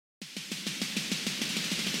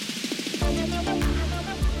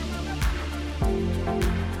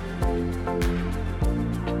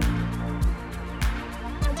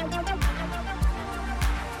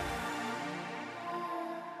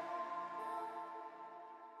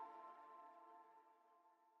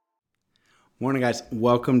Morning, guys.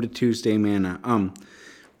 Welcome to Tuesday Manna.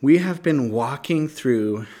 We have been walking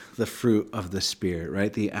through the fruit of the Spirit,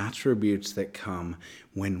 right? The attributes that come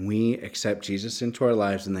when we accept Jesus into our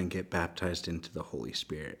lives and then get baptized into the Holy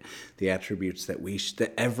Spirit. The attributes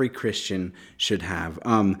that every Christian should have.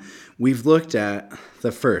 We've looked at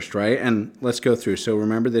the first, right? And let's go through. So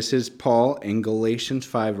remember, this is Paul in Galatians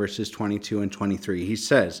 5, verses 22 and 23. He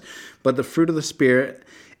says, "But the fruit of the Spirit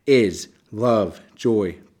is love,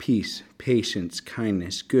 joy, peace, patience,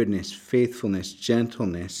 kindness, goodness, faithfulness,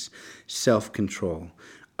 gentleness, self-control.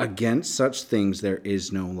 Against such things there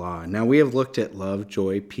is no law." Now, we have looked at love,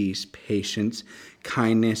 joy, peace, patience,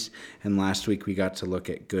 kindness, and last week we got to look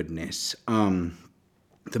at goodness.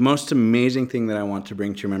 The most amazing thing that I want to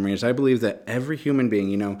bring to your memory is I believe that every human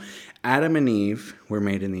being, Adam and Eve were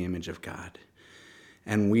made in the image of God,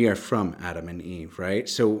 and we are from Adam and Eve, right?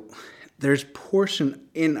 So there's portion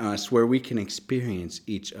in us where we can experience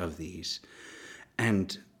each of these.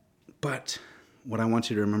 But what I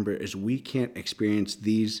want you to remember is we can't experience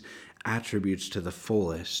these attributes to the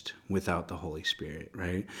fullest without the Holy Spirit,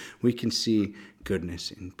 right? We can see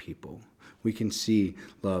goodness in people. We can see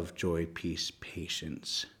love, joy, peace,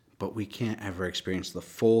 patience, but we can't ever experience the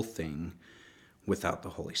full thing without the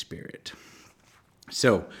Holy Spirit.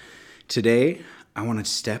 So today, I want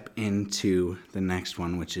to step into the next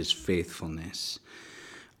one, which is faithfulness,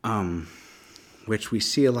 which we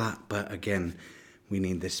see a lot, but again, we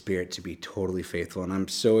need the Spirit to be totally faithful, and I'm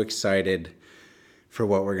so excited for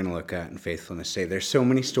what we're going to look at in faithfulness today. There's so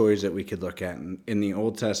many stories that we could look at in the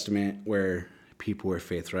Old Testament where people were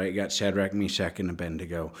faithful, right? You got Shadrach, Meshach, and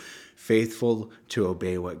Abednego, faithful to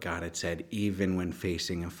obey what God had said, even when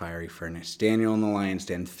facing a fiery furnace. Daniel in the lion's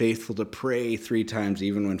den, faithful to pray 3 times,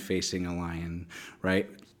 even when facing a lion, right?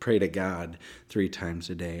 Pray to God 3 times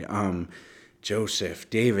a day. Joseph,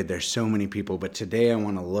 David, there's so many people, but today I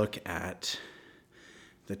want to look at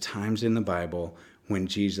the times in the Bible when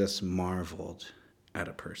Jesus marveled at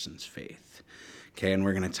a person's faith. Okay, and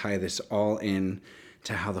we're going to tie this all in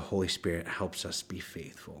to how the Holy Spirit helps us be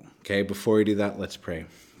faithful. Okay, before we do that, let's pray.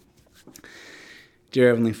 Dear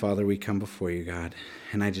Heavenly Father, we come before you, God,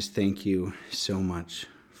 and I just thank you so much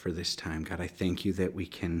for this time. God, I thank you that we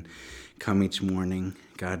can come each morning,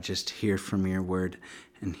 God, just hear from your word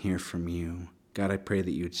and hear from you. God, I pray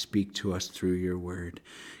that you would speak to us through your word.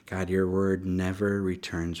 God, your word never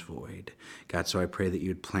returns void. God, so I pray that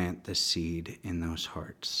you'd plant the seed in those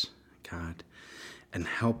hearts, God, and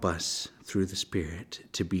help us through the Spirit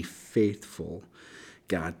to be faithful,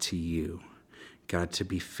 God, to you. God, to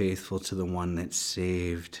be faithful to the one that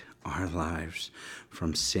saved our lives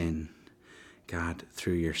from sin, God,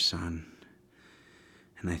 through your Son.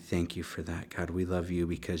 And I thank you for that, God. We love you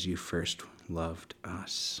because you first loved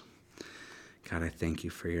us. God, I thank you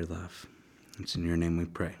for your love. It's in your name we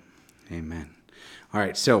pray. Amen. All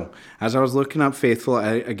right, so as I was looking up faithful,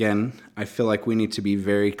 I feel like we need to be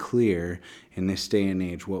very clear in this day and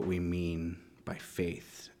age what we mean by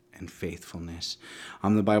faith and faithfulness.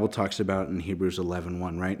 The Bible talks about in Hebrews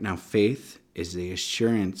 11:1, right? Now, faith is the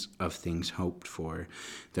assurance of things hoped for,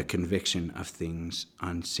 the conviction of things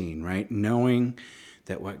unseen, right? Knowing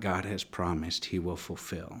that what God has promised, he will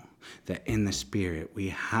fulfill. That in the Spirit, we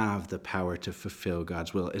have the power to fulfill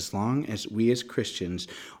God's will. As long as we as Christians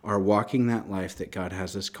are walking that life that God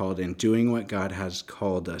has us called in, doing what God has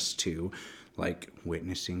called us to, like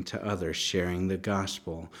witnessing to others, sharing the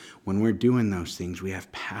gospel. When we're doing those things, we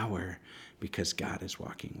have power because God is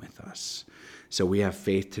walking with us. So we have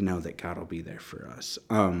faith to know that God will be there for us.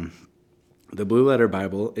 The Blue Letter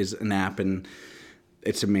Bible is an app, and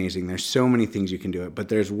it's amazing. There's so many things you can do it, but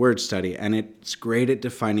there's word study, and it's great at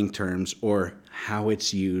defining terms or how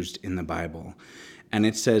it's used in the Bible. And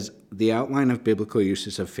it says the outline of biblical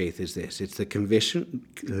uses of faith is this. It's the conviction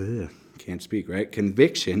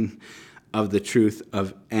of the truth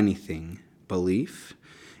of anything. Belief.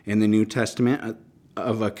 In the New Testament,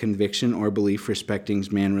 of a conviction or belief respecting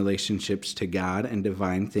man's relationships to God and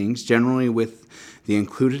divine things, generally with the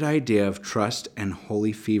included idea of trust and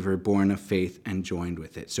holy fervor born of faith and joined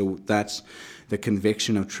with it. So that's the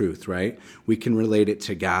conviction of truth, right? We can relate it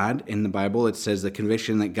to God. In the Bible, it says the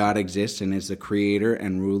conviction that God exists and is the creator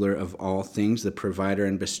and ruler of all things, the provider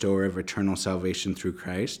and bestower of eternal salvation through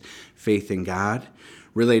Christ. Faith in God.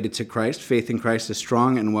 Related to Christ, faith in Christ, a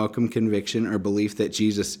strong and welcome conviction or belief that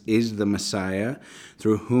Jesus is the Messiah,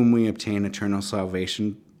 through whom we obtain eternal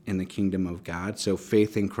salvation in the kingdom of God. So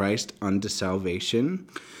faith in Christ unto salvation.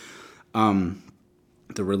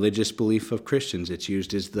 The religious belief of Christians, it's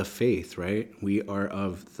used as the faith, right? We are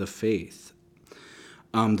of the faith.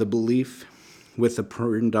 The belief with the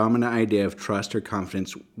predominant idea of trust or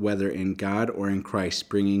confidence, whether in God or in Christ,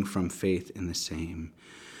 springing from faith in the same.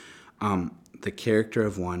 The character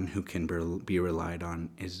of one who can be relied on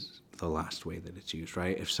is the last way that it's used,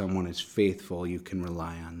 right? If someone is faithful, you can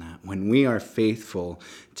rely on that. When we are faithful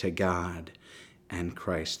to God and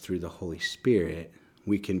Christ through the Holy Spirit,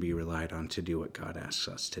 we can be relied on to do what God asks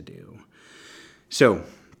us to do. So,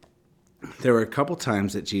 there were a couple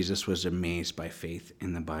times that Jesus was amazed by faith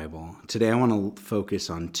in the Bible. Today I want to focus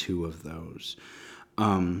on two of those.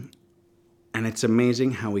 And it's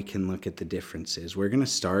amazing how we can look at the differences. We're going to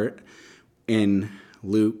start in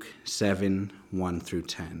Luke 7, 1 through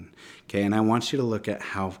 10. Okay, and I want you to look at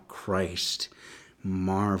how Christ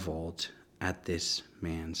marveled at this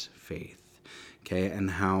man's faith. Okay, and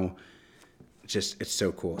how it's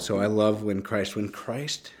so cool. So I love when Christ,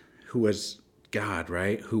 who was God,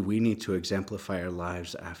 right, who we need to exemplify our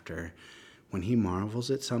lives after, when he marvels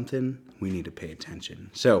at something, we need to pay attention.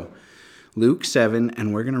 So Luke 7,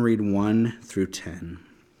 and we're going to read 1 through 10.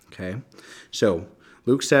 Okay, so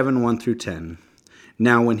Luke 7, 1 through 10.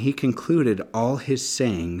 Now when he concluded all his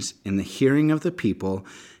sayings in the hearing of the people,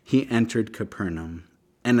 he entered Capernaum.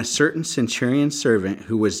 And a certain centurion's servant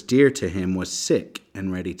who was dear to him was sick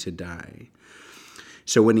and ready to die.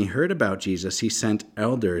 So when he heard about Jesus, he sent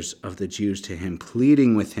elders of the Jews to him,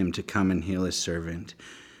 pleading with him to come and heal his servant.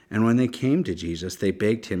 And when they came to Jesus, they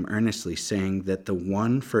begged him earnestly, saying that the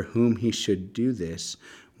one for whom he should do this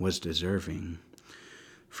was deserving.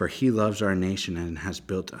 For he loves our nation and has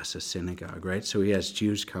built us a synagogue, right? So he has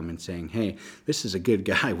Jews come and saying, hey, this is a good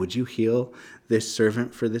guy. Would you heal this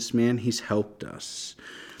servant for this man? He's helped us.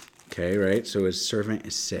 Okay, right? So his servant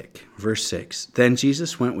is sick. Verse 6, then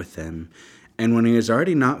Jesus went with them. And when he was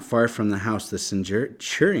already not far from the house, the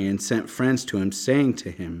centurion sent friends to him, saying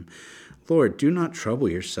to him, Lord, do not trouble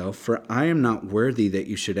yourself, for I am not worthy that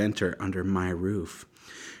you should enter under my roof.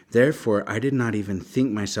 Therefore I did not even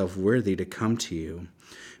think myself worthy to come to you.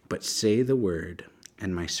 But say the word,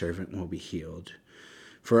 and my servant will be healed.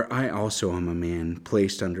 For I also am a man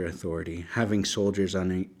placed under authority, having soldiers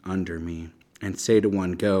under me. And say to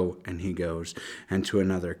one, go, and he goes, and to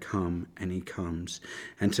another, come, and he comes,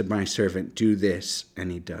 and to my servant, do this,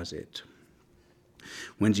 and he does it.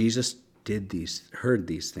 When Jesus heard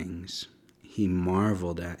these things, he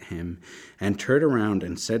marveled at him, and turned around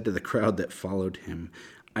and said to the crowd that followed him,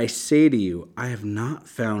 I say to you, I have not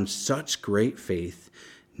found such great faith,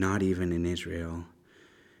 not even in Israel.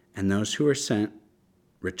 And those who were sent,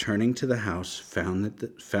 returning to the house, found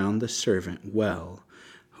the servant well,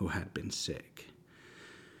 who had been sick.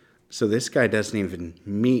 So this guy doesn't even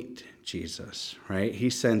meet Jesus, right? He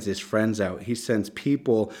sends his friends out. He sends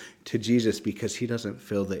people to Jesus because he doesn't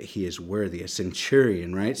feel that he is worthy. A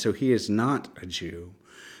centurion, right? So he is not a Jew,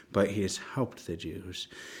 but he has helped the Jews.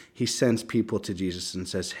 He sends people to Jesus and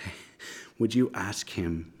says, hey, would you ask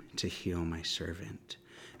him to heal my servant?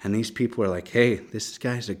 And these people are like, hey, this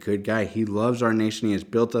guy's a good guy. He loves our nation. He has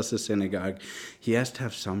built us a synagogue. He has to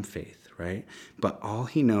have some faith. Right? But all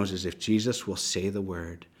he knows is if Jesus will say the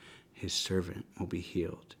word, his servant will be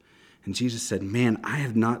healed. And Jesus said, man, I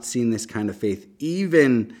have not seen this kind of faith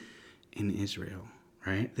even in Israel,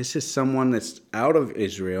 right? This is someone that's out of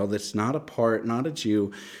Israel, that's not a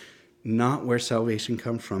Jew, not where salvation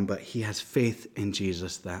comes from, but he has faith in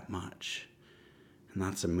Jesus that much. And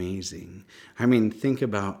that's amazing. I mean, think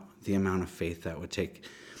about the amount of faith that would take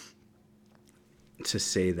to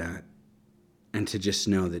say that. And to just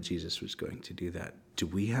know that Jesus was going to do that. Do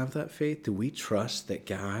we have that faith? Do we trust that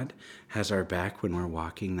God has our back when we're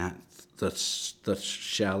walking the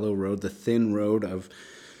shallow road, the thin road of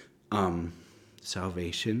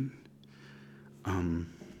salvation?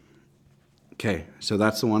 Okay, so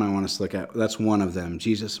that's the one I want us to look at. That's one of them.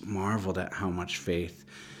 Jesus marveled at how much faith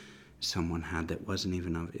someone had that wasn't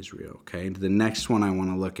even of Israel. Okay, the next one I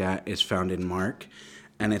want to look at is found in Mark,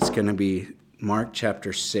 and it's going to be Mark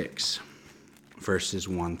chapter 6. Verses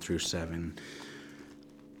 1 through 7.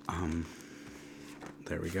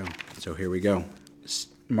 There we go. So here we go.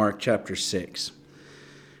 Mark chapter 6.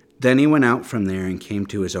 Then he went out from there and came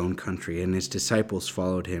to his own country, and his disciples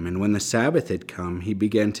followed him. And when the Sabbath had come, he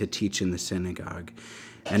began to teach in the synagogue.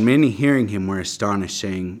 And many hearing him were astonished,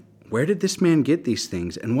 saying, where did this man get these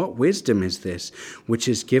things? And what wisdom is this which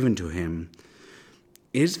is given to him?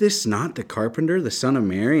 Is this not the carpenter, the son of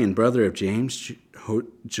Mary, and brother of James,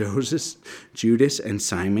 Joseph, Judas, and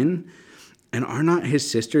Simon? And are not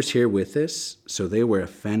his sisters here with us? So they were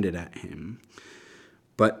offended at him.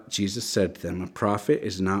 But Jesus said to them, a prophet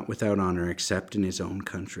is not without honor except in his own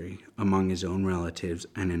country, among his own relatives,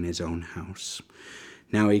 and in his own house.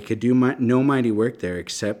 Now he could do no mighty work there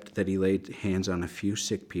except that he laid hands on a few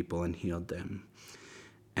sick people and healed them.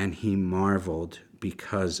 And he marveled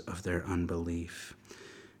because of their unbelief.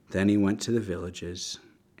 Then he went to the villages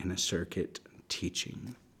in a circuit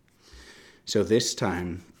teaching. So this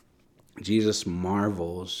time, Jesus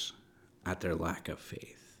marvels at their lack of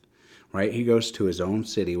faith. Right? He goes to his own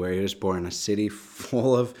city where he was born, a city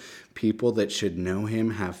full of people that should know him,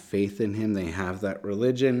 have faith in him. They have that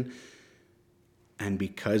religion. And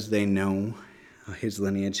because they know his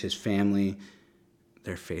lineage, his family,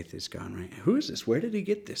 their faith is gone, right? Who is this? Where did he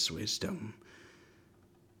get this wisdom?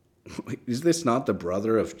 Is this not the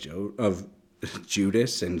brother of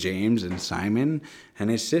Judas and James and Simon? And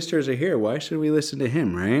his sisters are here. Why should we listen to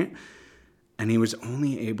him, right? And he was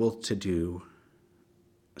only able to do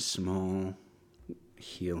small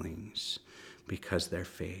healings because their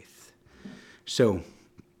faith. So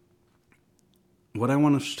what I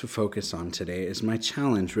want us to focus on today is my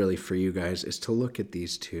challenge really for you guys is to look at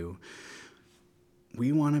these two.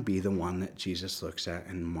 We want to be the one that Jesus looks at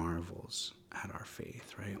and marvels at our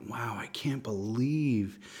faith, right? Wow, I can't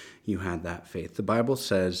believe you had that faith. The Bible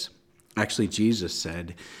says, actually Jesus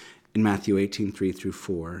said in Matthew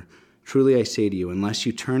 18:3-4, truly I say to you, unless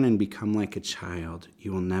you turn and become like a child,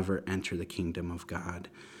 you will never enter the kingdom of God.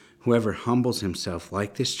 Whoever humbles himself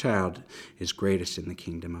like this child is greatest in the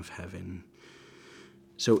kingdom of heaven.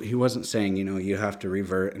 So he wasn't saying, you have to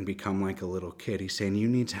revert and become like a little kid. He's saying you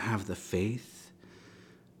need to have the faith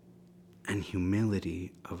and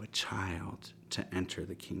humility of a child to enter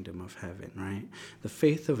the kingdom of heaven, right? The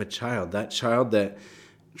faith of a child, that child that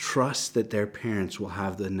trust that their parents will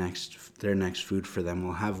have their next food for them,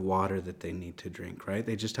 will have water that they need to drink, right?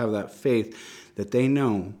 They just have that faith that they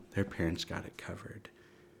know their parents got it covered.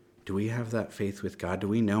 Do we have that faith with God? Do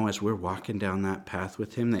we know as we're walking down that path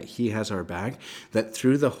with him that he has our back, that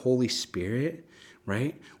through the Holy Spirit,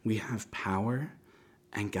 right, we have power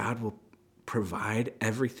and God will provide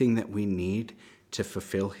everything that we need to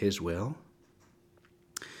fulfill his will?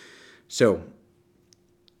 So,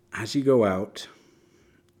 as you go out,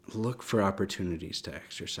 look for opportunities to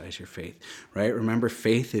exercise your faith, right? Remember,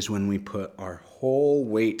 faith is when we put our whole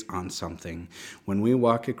weight on something. When we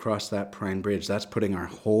walk across that Prime Bridge, that's putting our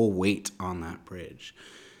whole weight on that bridge.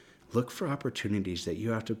 Look for opportunities that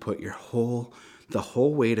you have to put the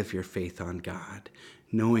whole weight of your faith on God,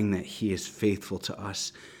 knowing that he is faithful to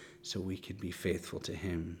us so we can be faithful to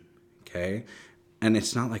him, okay? And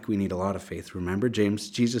it's not like we need a lot of faith. Remember,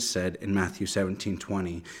 Jesus said in Matthew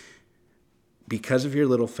 17:20, because of your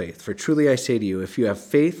little faith, for truly I say to you, if you have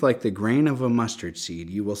faith like the grain of a mustard seed,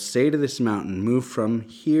 you will say to this mountain, move from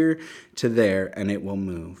here to there, and it will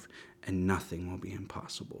move, and nothing will be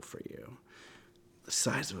impossible for you. The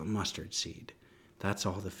size of a mustard seed, that's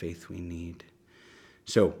all the faith we need.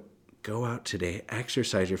 So go out today,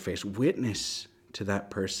 exercise your faith, witness to that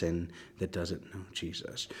person that doesn't know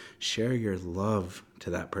Jesus. Share your love to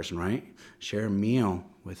that person, right? Share a meal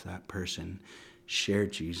with that person. Share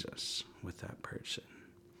Jesus with that person.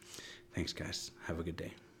 Thanks, guys. Have a good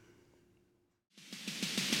day.